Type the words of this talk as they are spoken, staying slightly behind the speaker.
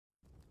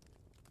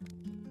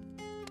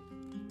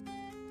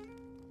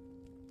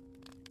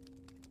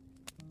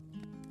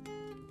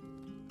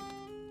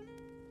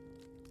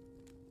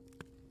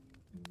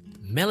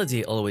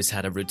Melody always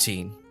had a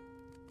routine.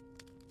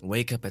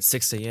 Wake up at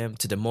 6 a.m.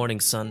 to the morning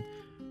sun,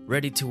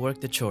 ready to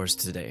work the chores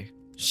today.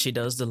 She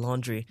does the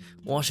laundry,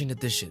 washing the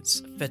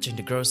dishes, fetching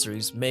the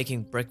groceries,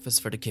 making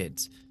breakfast for the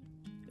kids.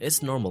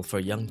 It's normal for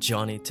young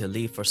Johnny to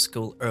leave for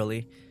school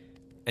early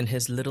and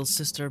his little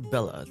sister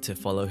Bella to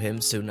follow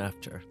him soon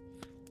after.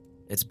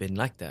 It's been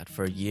like that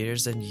for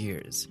years and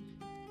years.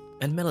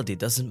 And Melody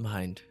doesn't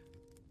mind.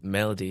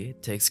 Melody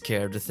takes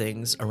care of the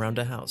things around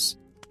the house,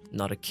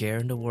 not a care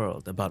in the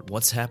world about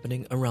what's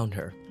happening around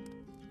her.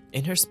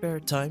 In her spare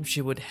time,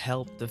 she would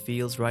help the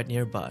fields right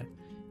nearby.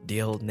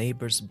 The old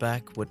neighbor's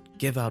back would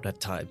give out at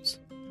times.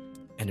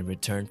 And in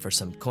return for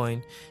some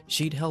coin,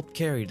 she'd help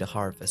carry the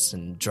harvest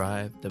and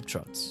drive the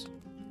trucks.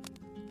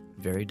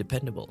 Very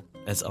dependable,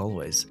 as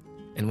always.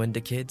 And when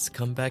the kids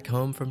come back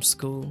home from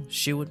school,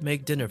 she would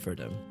make dinner for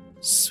them.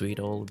 Sweet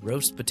old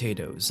roast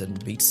potatoes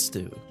and meat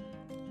stew.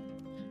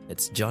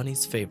 It's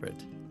Johnny's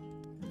favorite,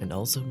 and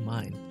also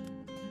mine.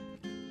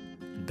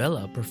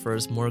 Bella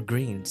prefers more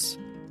greens.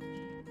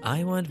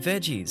 I want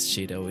veggies,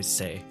 she'd always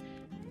say.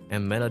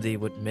 And Melody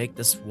would make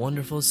this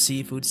wonderful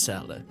seafood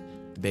salad,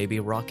 baby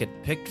rocket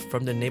picked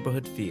from the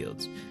neighborhood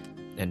fields,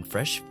 and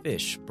fresh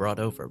fish brought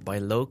over by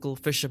local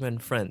fishermen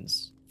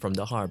friends from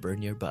the harbor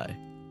nearby.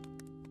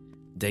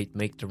 They'd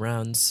make the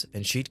rounds,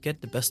 and she'd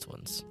get the best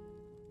ones.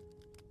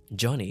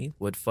 Johnny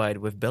would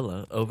fight with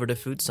Bella over the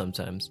food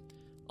sometimes,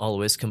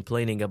 always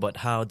complaining about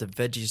how the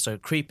veggies are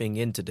creeping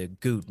into the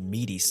good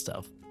meaty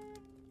stuff.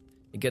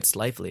 It gets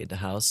lively in the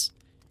house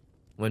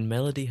when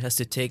Melody has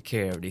to take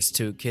care of these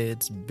two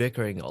kids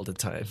bickering all the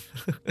time.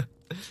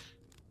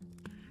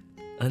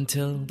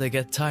 Until they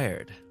get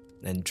tired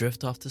and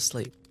drift off to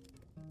sleep.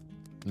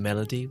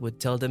 Melody would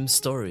tell them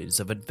stories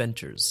of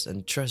adventures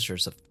and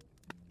treasures of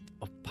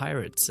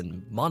pirates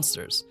and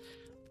monsters,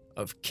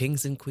 of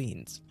kings and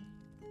queens.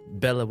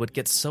 Bella would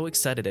get so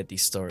excited at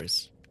these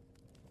stories,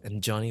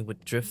 and Johnny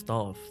would drift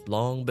off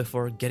long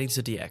before getting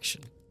to the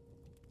action.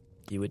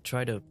 He would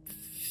try to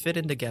fit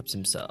in the gaps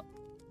himself,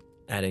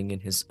 adding in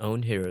his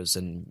own heroes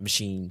and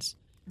machines.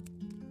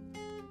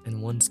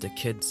 And once the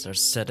kids are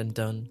said and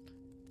done,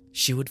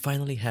 she would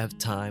finally have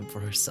time for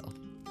herself.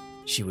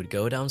 She would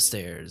go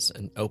downstairs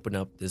and open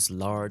up this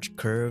large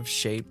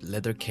curve-shaped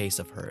leather case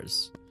of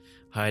hers,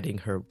 hiding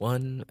her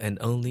one and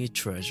only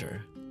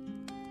treasure,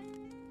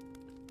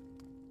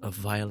 a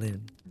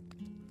violin.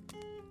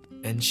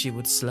 And she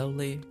would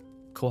slowly,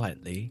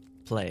 quietly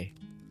play.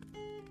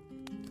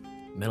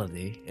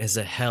 Melody is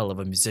a hell of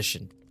a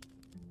musician.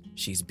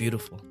 She's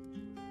beautiful,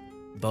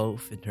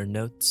 both in her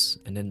notes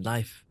and in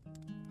life.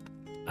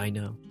 I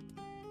know.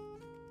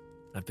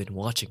 I've been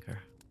watching her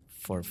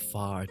for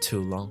far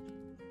too long.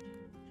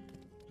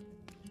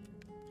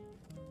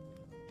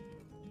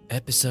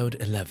 Episode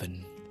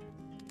 11.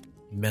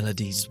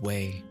 Melody's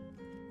Way.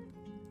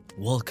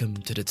 Welcome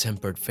to the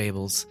Tempered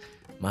Fables.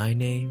 My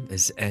name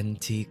is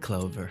N.T.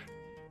 Clover.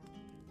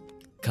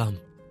 Come,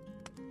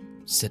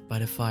 sit by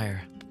the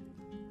fire.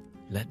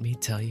 Let me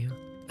tell you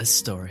a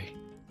story.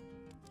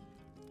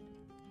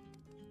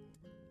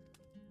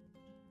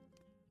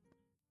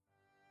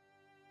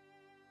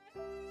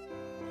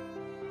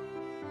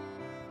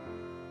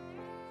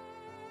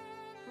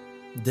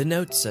 The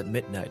notes at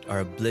midnight are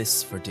a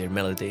bliss for dear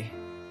Melody.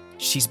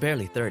 She's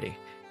barely 30,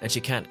 and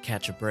she can't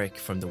catch a break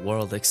from the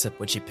world except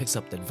when she picks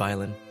up that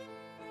violin.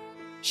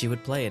 She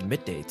would play at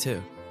midday,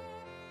 too,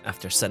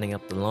 after setting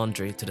up the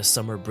laundry to the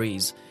summer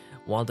breeze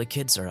while the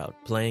kids are out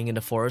playing in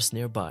the forest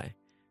nearby.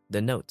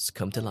 The notes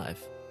come to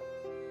life.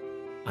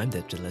 I'm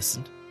there to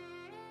listen.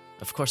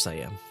 Of course I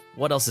am.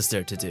 What else is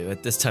there to do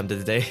at this time of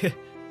the day?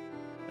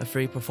 A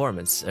free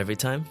performance every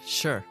time?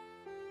 Sure.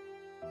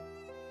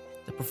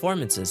 The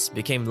performances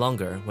became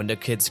longer when the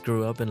kids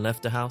grew up and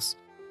left the house.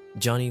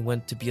 Johnny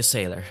went to be a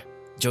sailor,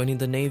 joining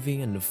the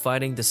Navy and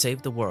fighting to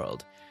save the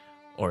world.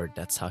 Or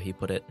that's how he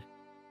put it.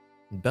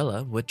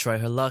 Bella would try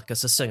her luck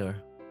as a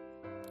singer.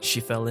 She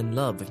fell in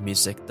love with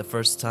music the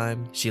first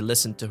time she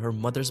listened to her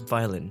mother's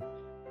violin.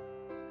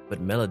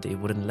 But Melody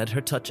wouldn't let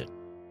her touch it.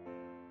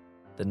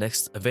 The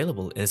next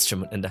available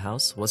instrument in the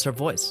house was her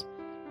voice.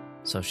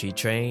 So she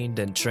trained,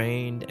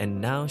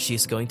 and now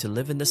she's going to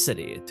live in the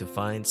city to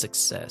find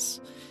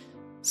success.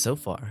 So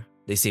far,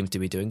 they seem to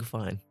be doing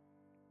fine.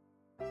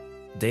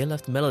 They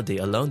left Melody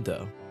alone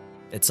though.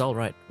 It's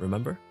alright,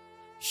 remember?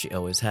 She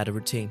always had a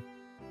routine.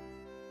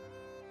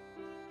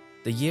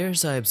 The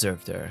years I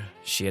observed her,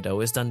 she had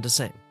always done the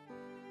same.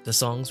 The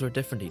songs were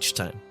different each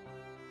time.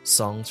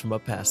 Songs from her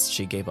past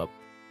she gave up.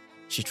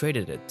 She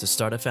traded it to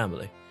start a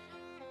family.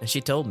 And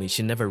she told me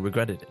she never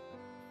regretted it.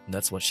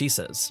 That's what she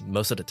says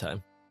most of the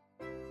time.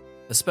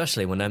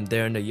 Especially when I'm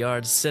there in the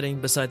yard sitting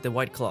beside the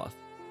white cloth.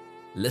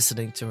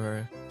 Listening to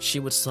her, she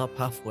would stop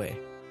halfway.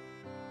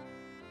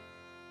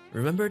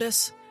 Remember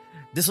this?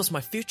 This was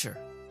my future.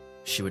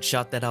 She would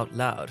shout that out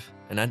loud,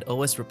 and I'd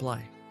always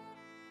reply,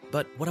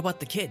 but what about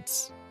the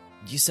kids?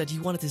 You said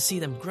you wanted to see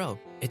them grow.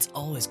 It's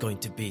always going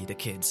to be the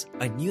kids.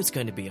 I knew it's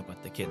going to be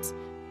about the kids.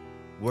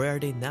 Where are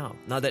they now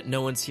that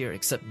no one's here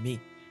except me?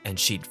 And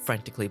she'd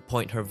frantically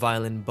point her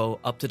violin bow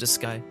up to the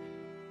sky,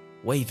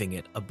 waving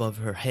it above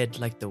her head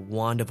like the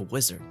wand of a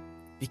wizard.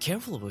 Be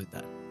careful with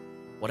that.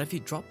 What if you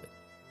drop it?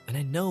 And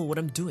I know what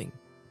I'm doing.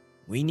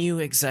 We knew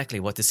exactly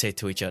what to say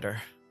to each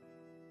other.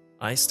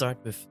 I start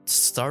with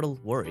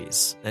startled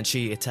worries, and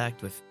she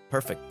attacked with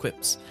perfect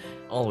quips.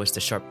 Always the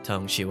sharp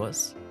tongue she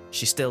was.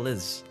 She still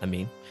is, I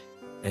mean.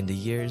 And the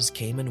years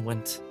came and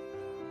went.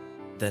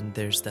 Then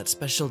there's that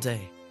special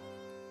day,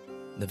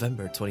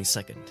 November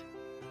 22nd.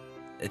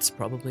 It's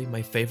probably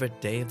my favorite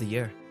day of the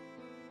year.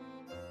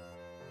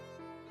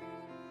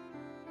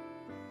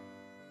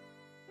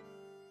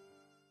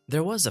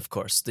 There was, of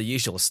course, the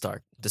usual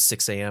start, the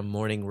 6 a.m.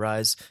 morning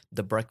rise,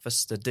 the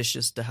breakfast, the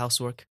dishes, the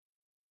housework.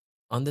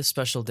 On this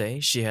special day,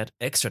 she had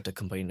extra to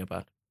complain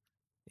about.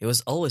 It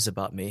was always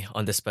about me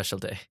on this special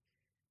day.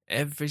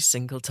 Every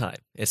single time,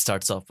 it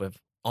starts off with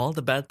all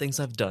the bad things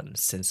I've done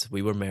since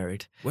we were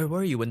married. Where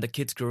were you when the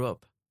kids grew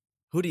up?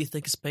 Who do you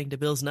think is paying the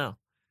bills now?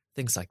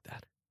 Things like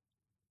that.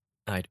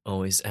 I'd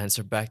always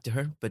answer back to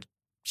her, but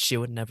she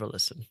would never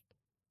listen.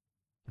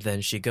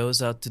 Then she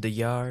goes out to the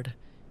yard.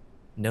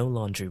 No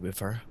laundry with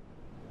her.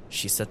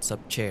 She sets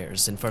up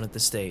chairs in front of the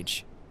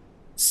stage.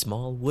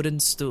 Small wooden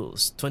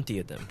stools, 20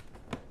 of them.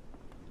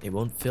 It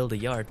won't fill the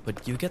yard,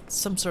 but you get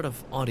some sort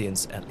of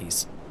audience at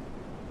least.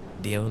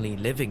 The only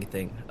living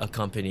thing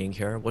accompanying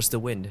her was the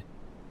wind,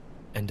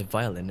 and the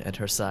violin at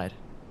her side.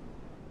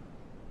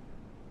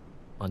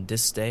 On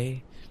this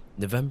day,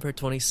 November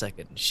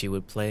 22nd, she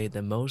would play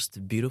the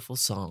most beautiful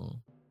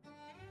song.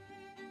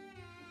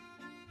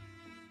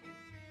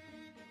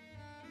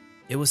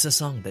 It was a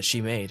song that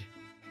she made.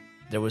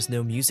 There was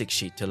no music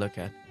sheet to look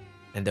at,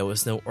 and there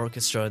was no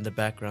orchestra in the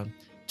background,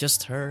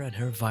 just her and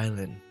her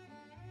violin.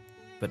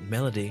 But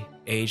Melody,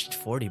 aged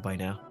 40 by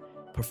now,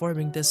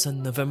 performing this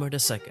on November the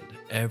 2nd,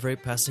 every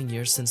passing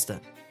year since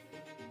then,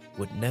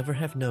 would never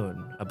have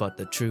known about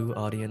the true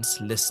audience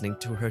listening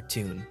to her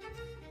tune.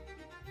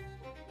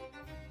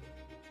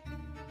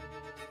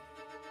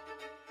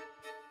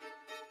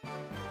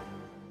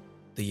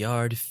 The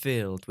yard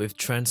filled with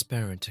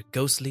transparent,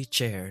 ghostly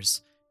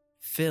chairs,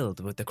 filled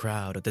with the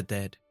crowd of the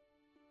dead.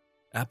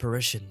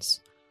 Apparitions,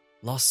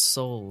 lost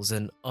souls,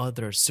 and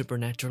other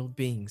supernatural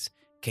beings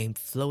came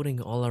floating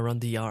all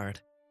around the yard.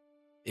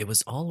 It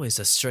was always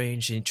a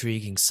strange,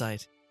 intriguing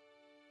sight.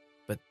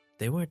 But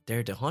they weren't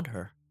there to haunt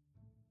her.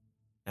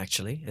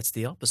 Actually, it's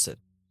the opposite.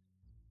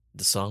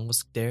 The song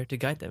was there to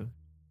guide them.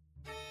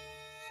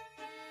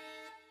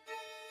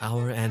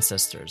 Our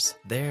ancestors,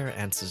 their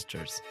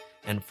ancestors,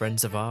 and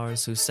friends of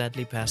ours who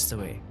sadly passed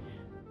away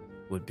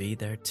would be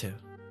there too.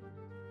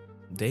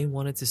 They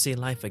wanted to see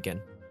life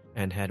again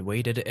and had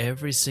waited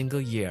every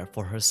single year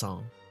for her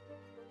song.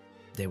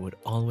 They would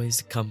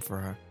always come for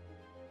her.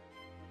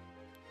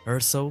 Her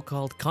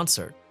so-called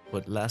concert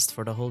would last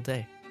for the whole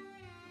day.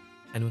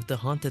 And with the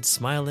haunted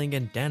smiling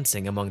and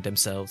dancing among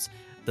themselves,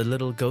 the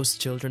little ghost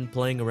children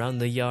playing around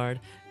the yard,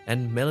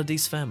 and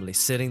Melody's family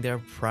sitting there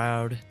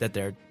proud that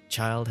their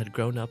child had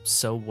grown up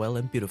so well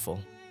and beautiful.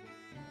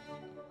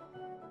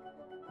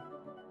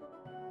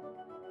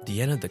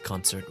 The end of the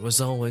concert was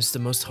always the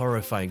most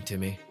horrifying to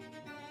me.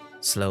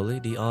 Slowly,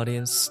 the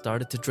audience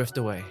started to drift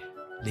away,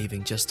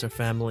 leaving just her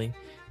family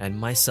and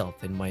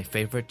myself in my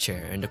favorite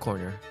chair in the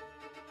corner.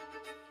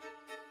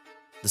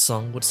 The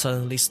song would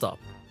suddenly stop,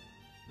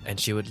 and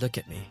she would look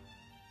at me,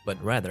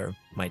 but rather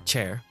my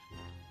chair.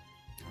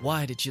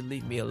 Why did you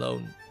leave me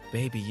alone?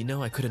 Baby, you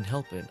know I couldn't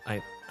help it.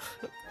 I'm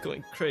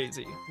going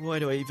crazy. Why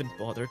do I even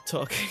bother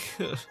talking?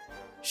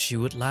 She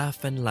would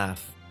laugh and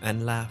laugh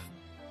and laugh,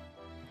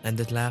 and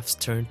the laughs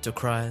turned to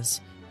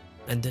cries,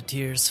 and the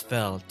tears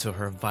fell to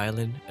her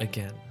violin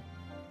again.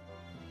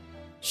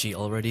 She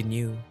already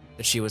knew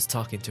that she was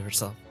talking to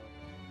herself.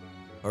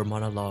 Her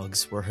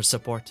monologues were her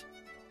support,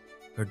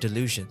 her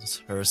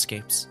delusions, her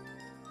escapes.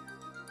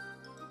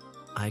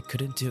 I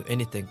couldn't do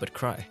anything but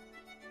cry.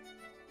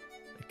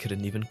 I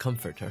couldn't even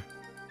comfort her,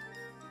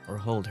 or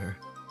hold her,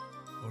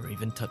 or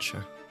even touch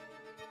her.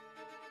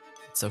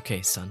 It's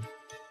okay, son,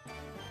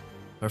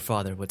 her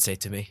father would say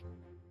to me.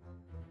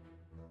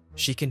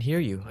 She can hear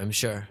you, I'm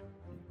sure,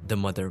 the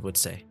mother would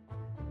say.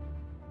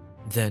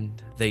 Then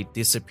they'd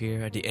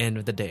disappear at the end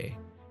of the day,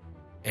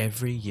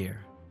 every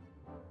year.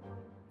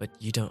 But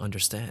you don't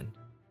understand.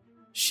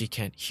 She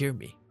can't hear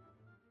me.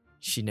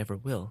 She never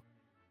will.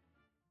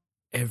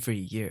 Every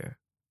year,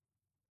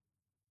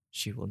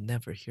 she will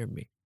never hear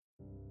me.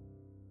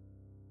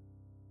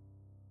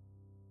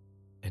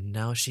 And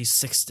now she's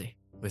 60,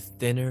 with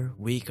thinner,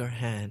 weaker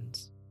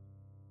hands.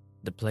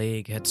 The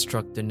plague had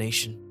struck the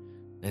nation,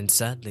 and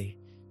sadly,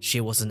 she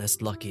wasn't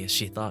as lucky as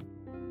she thought.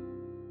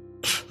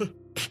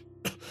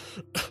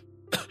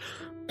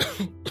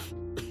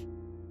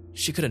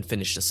 She couldn't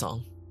finish the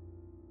song.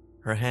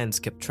 Her hands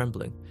kept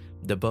trembling,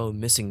 the bow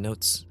missing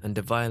notes, and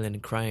the violin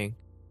crying.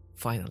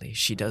 Finally,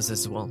 she does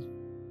as well.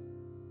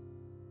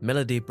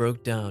 Melody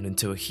broke down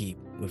into a heap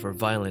with her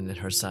violin at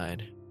her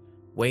side,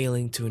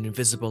 wailing to an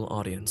invisible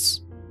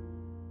audience.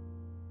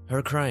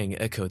 Her crying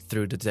echoed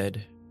through the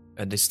dead,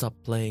 and they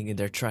stopped playing in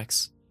their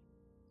tracks.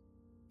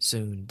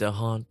 Soon, the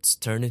haunts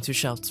turned into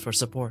shouts for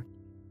support.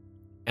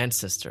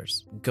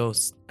 Ancestors,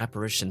 ghosts,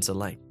 apparitions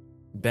alike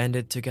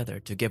banded together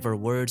to give her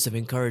words of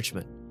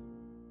encouragement.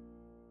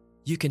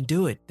 "You can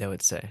do it," they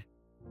would say.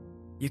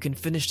 "You can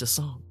finish the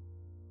song."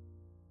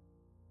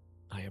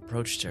 I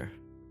approached her,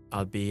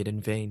 albeit in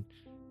vain.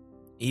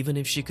 Even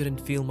if she couldn't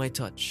feel my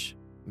touch,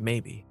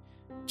 maybe,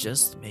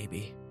 just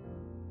maybe,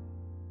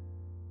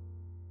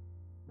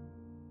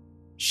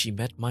 she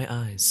met my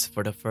eyes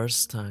for the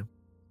first time.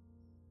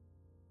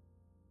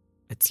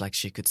 It's like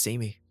she could see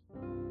me.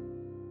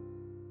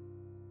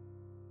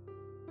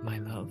 My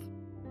love.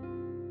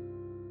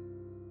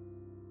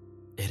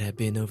 It had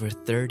been over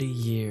 30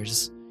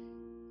 years.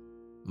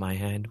 My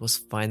hand was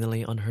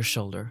finally on her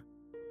shoulder.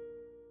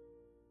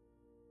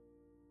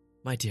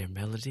 "My dear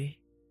Melody,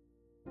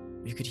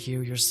 we could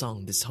hear your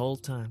song this whole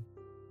time."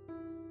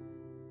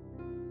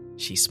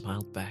 She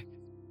smiled back.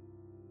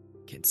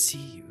 "Can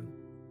see you."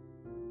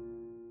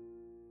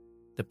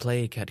 The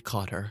plague had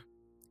caught her.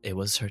 It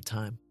was her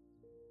time.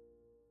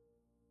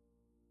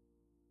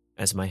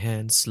 As my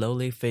hand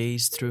slowly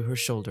phased through her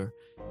shoulder,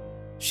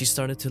 she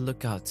started to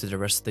look out to the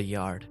rest of the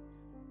yard.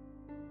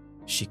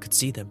 She could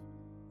see them.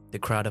 The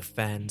crowd of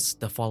fans,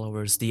 the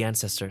followers, the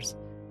ancestors.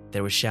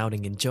 They were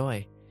shouting in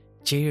joy,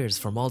 cheers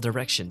from all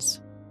directions.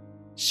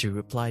 She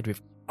replied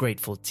with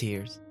grateful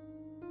tears.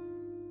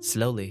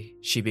 Slowly,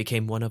 she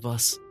became one of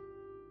us.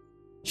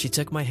 She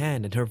took my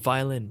hand and her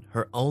violin,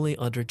 her only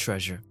other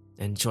treasure,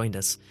 and joined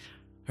us.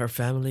 Her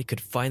family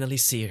could finally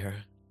see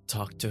her,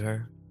 talk to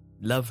her,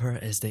 love her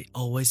as they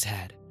always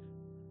had.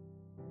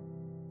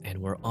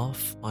 And we're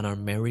off on our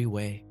merry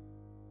way.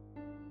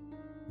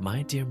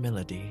 My dear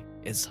Melody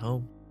is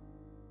home.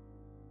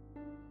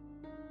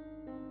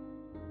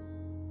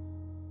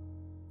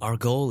 Our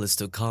goal is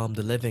to calm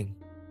the living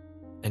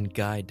and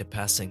guide the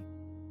passing.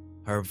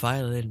 Her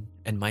violin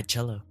and my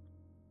cello.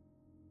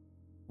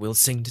 We'll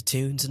sing the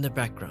tunes in the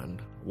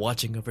background,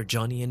 watching over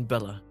Johnny and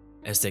Bella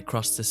as they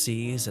cross the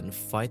seas and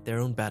fight their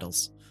own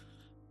battles,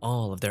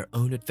 all of their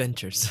own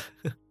adventures.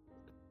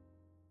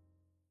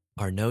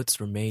 Our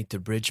notes were made to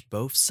bridge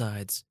both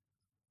sides,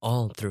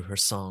 all through her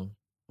song,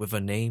 with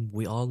a name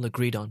we all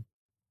agreed on.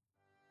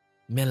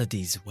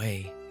 Melody's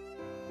Way.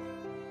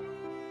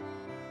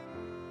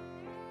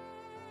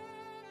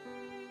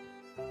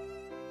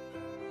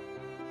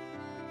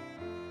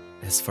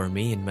 As for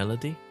me and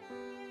Melody,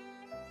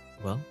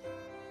 well,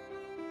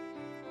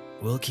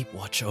 we'll keep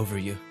watch over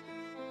you.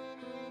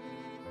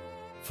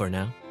 For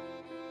now,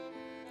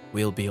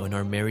 we'll be on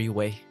our merry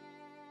way.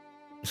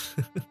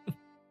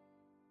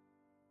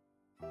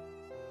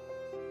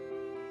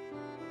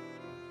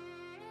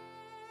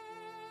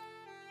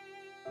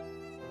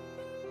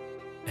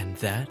 And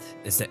that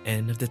is the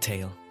end of the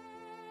tale.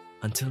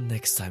 Until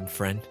next time,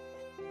 friend,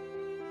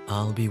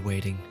 I'll be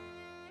waiting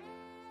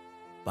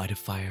by the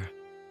fire.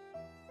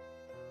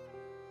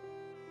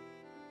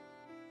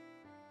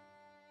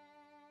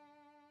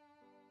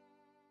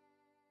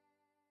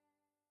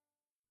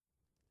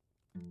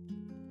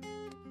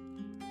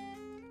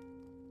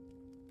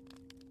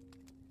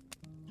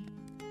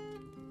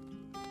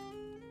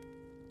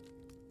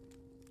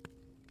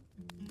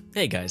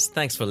 Hey guys,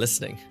 thanks for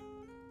listening.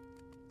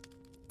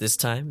 This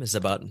time is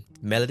about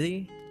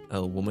Melody,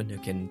 a woman who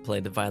can play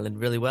the violin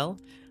really well,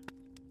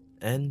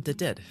 and the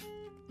dead.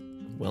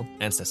 Well,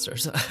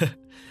 ancestors.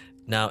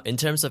 Now, in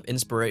terms of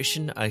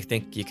inspiration, I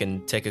think you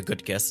can take a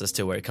good guess as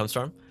to where it comes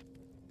from.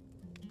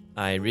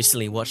 I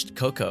recently watched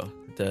Coco,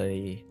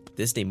 the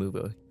Disney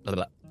movie.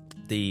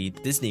 The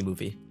Disney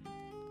movie.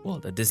 Well,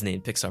 the Disney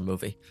and Pixar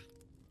movie.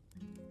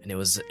 And it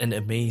was an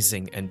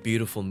amazing and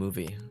beautiful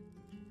movie.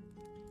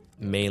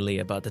 Mainly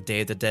about the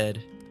Day of the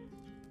Dead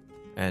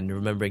and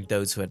remembering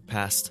those who had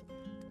passed.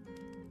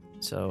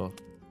 So,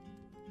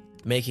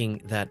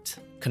 making that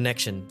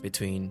connection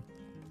between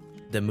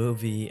the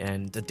movie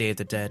and the Day of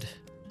the Dead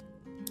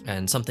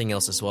and something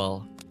else as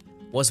well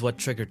was what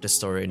triggered the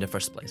story in the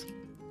first place.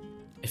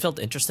 It felt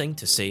interesting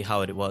to see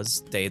how it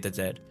was, Day of the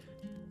Dead.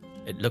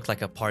 It looked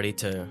like a party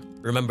to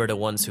remember the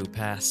ones who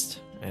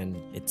passed, and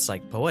it's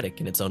like poetic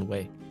in its own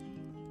way.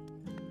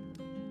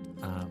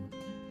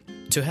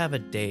 To have a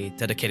day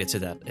dedicated to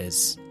that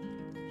is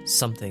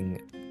something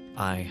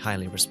I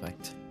highly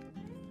respect.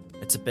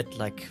 It's a bit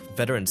like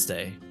Veterans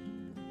Day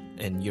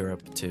in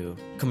Europe to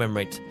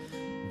commemorate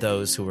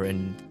those who were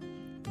in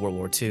World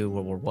War II,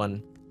 World War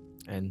I,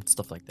 and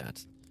stuff like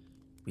that.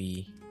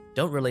 We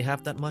don't really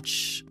have that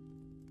much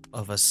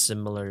of a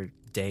similar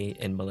day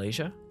in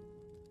Malaysia,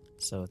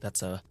 so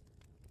that's a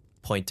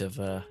point of,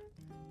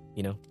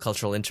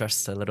 cultural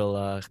interest, a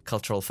little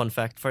cultural fun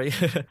fact for you.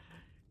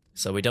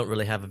 So we don't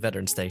really have a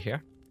Veterans Day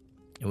here,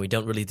 and we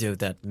don't really do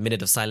that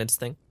minute of silence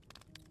thing,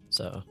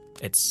 so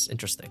it's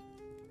interesting.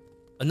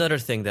 Another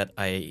thing that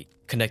I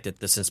connected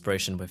this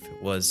inspiration with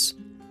was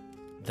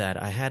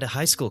that I had a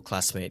high school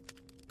classmate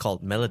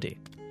called Melody,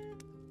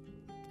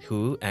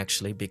 who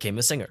actually became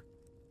a singer.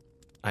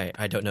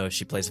 I don't know if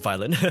she plays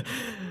violin,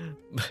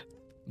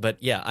 but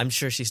yeah, I'm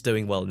sure she's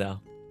doing well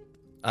now.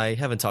 I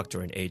haven't talked to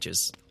her in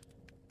ages.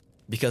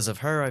 Because of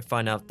her, I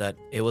found out that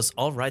it was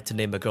alright to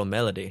name a girl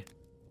Melody.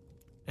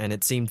 And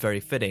it seemed very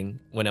fitting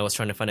when I was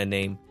trying to find a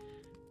name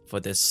for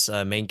this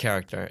main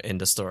character in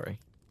the story.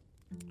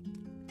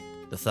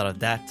 The thought of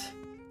that,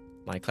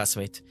 my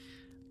classmate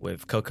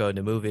with Coco in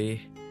the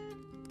movie,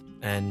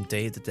 and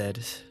Day of the Dead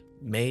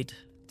made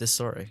this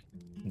story,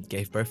 and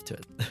gave birth to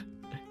it.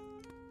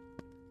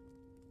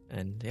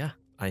 And yeah,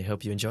 I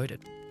hope you enjoyed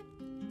it.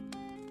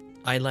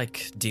 I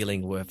like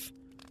dealing with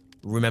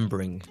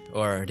remembering,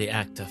 or the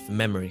act of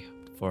memory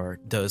for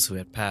those who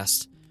had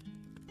passed,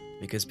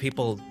 because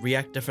people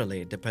react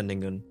differently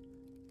depending on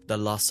the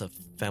loss of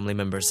family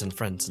members and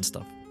friends and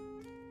stuff.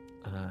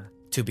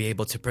 To be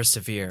able to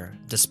persevere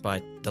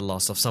despite the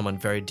loss of someone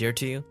very dear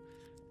to you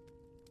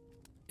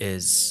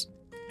is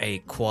a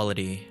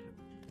quality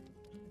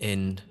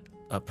in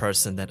a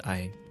person that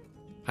I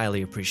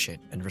highly appreciate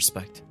and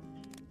respect.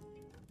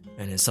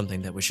 And it's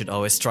something that we should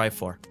always strive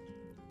for,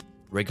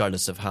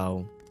 regardless of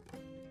how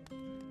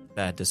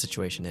bad the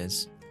situation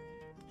is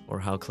or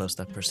how close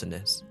that person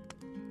is.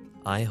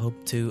 I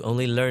hope to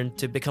only learn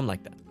to become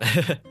like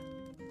that.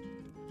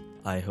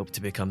 I hope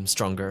to become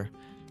stronger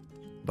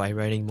by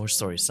writing more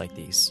stories like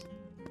these.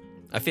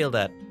 I feel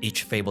that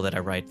each fable that I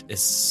write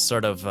is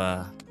sort of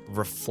a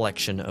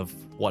reflection of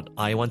what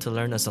I want to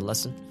learn as a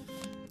lesson.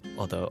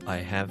 Although I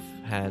have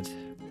had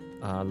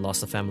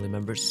loss of family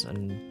members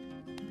and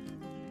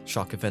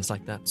shock events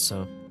like that,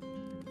 so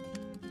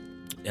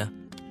yeah,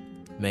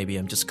 maybe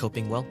I'm just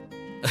coping well.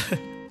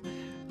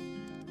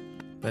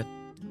 But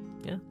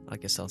yeah, I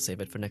guess I'll save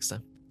it for next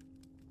time.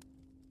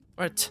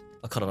 Alright,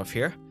 I'll cut it off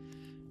here.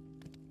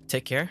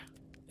 Take care,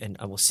 and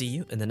I will see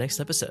you in the next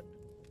episode.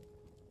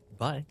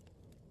 Bye.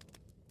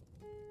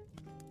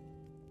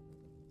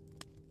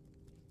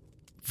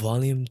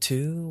 Volume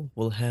 2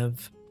 will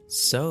have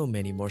so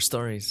many more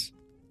stories.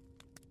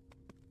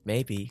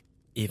 Maybe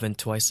even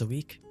twice a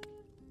week.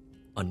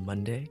 On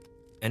Monday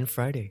and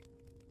Friday.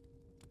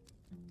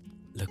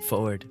 Look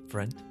forward,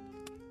 friend.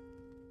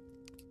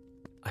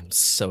 I'm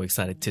so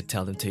excited to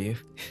tell them to you.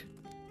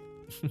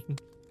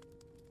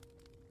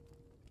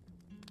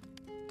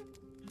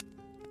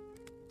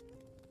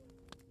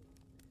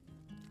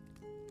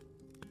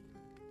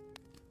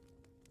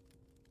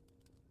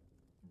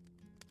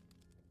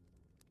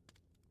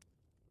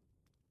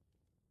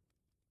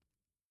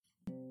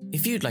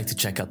 If you'd like to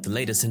check out the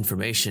latest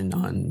information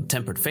on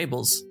Tempered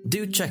Fables,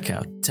 do check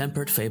out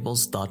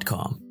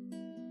temperedfables.com.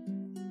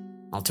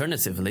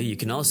 Alternatively, you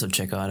can also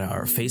check out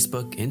our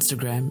Facebook,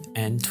 Instagram,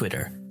 and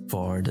Twitter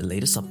for the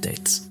latest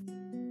updates.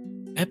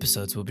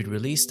 Episodes will be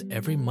released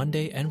every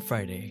Monday and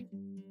Friday.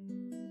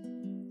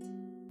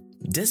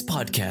 This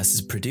podcast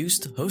is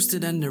produced,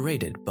 hosted, and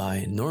narrated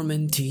by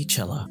Norman T.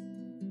 Cella.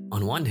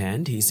 On one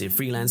hand, he's a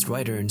freelance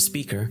writer and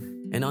speaker,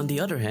 and on the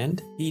other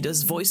hand, he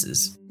does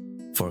voices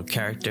for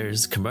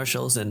characters,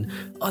 commercials, and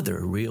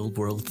other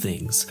real-world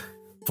things.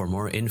 For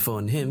more info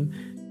on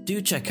him,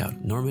 do check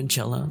out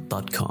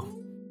normancella.com.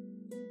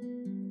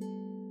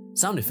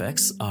 Sound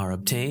effects are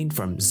obtained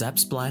from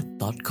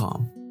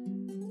zapsplat.com.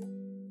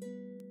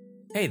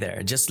 Hey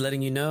there, just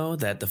letting you know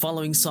that the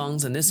following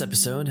songs in this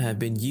episode have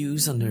been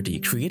used under the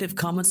Creative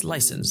Commons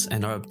license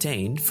and are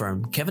obtained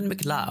from Kevin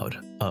MacLeod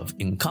of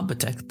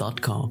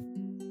Incompetech.com.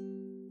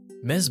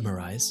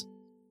 Mesmerize,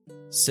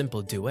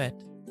 Simple Duet,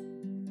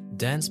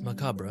 Dance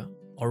Macabre,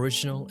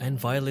 original and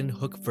violin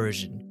hook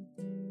version.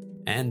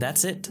 And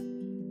that's it.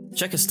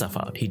 Check his stuff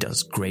out, he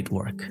does great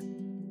work.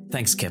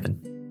 Thanks,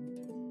 Kevin.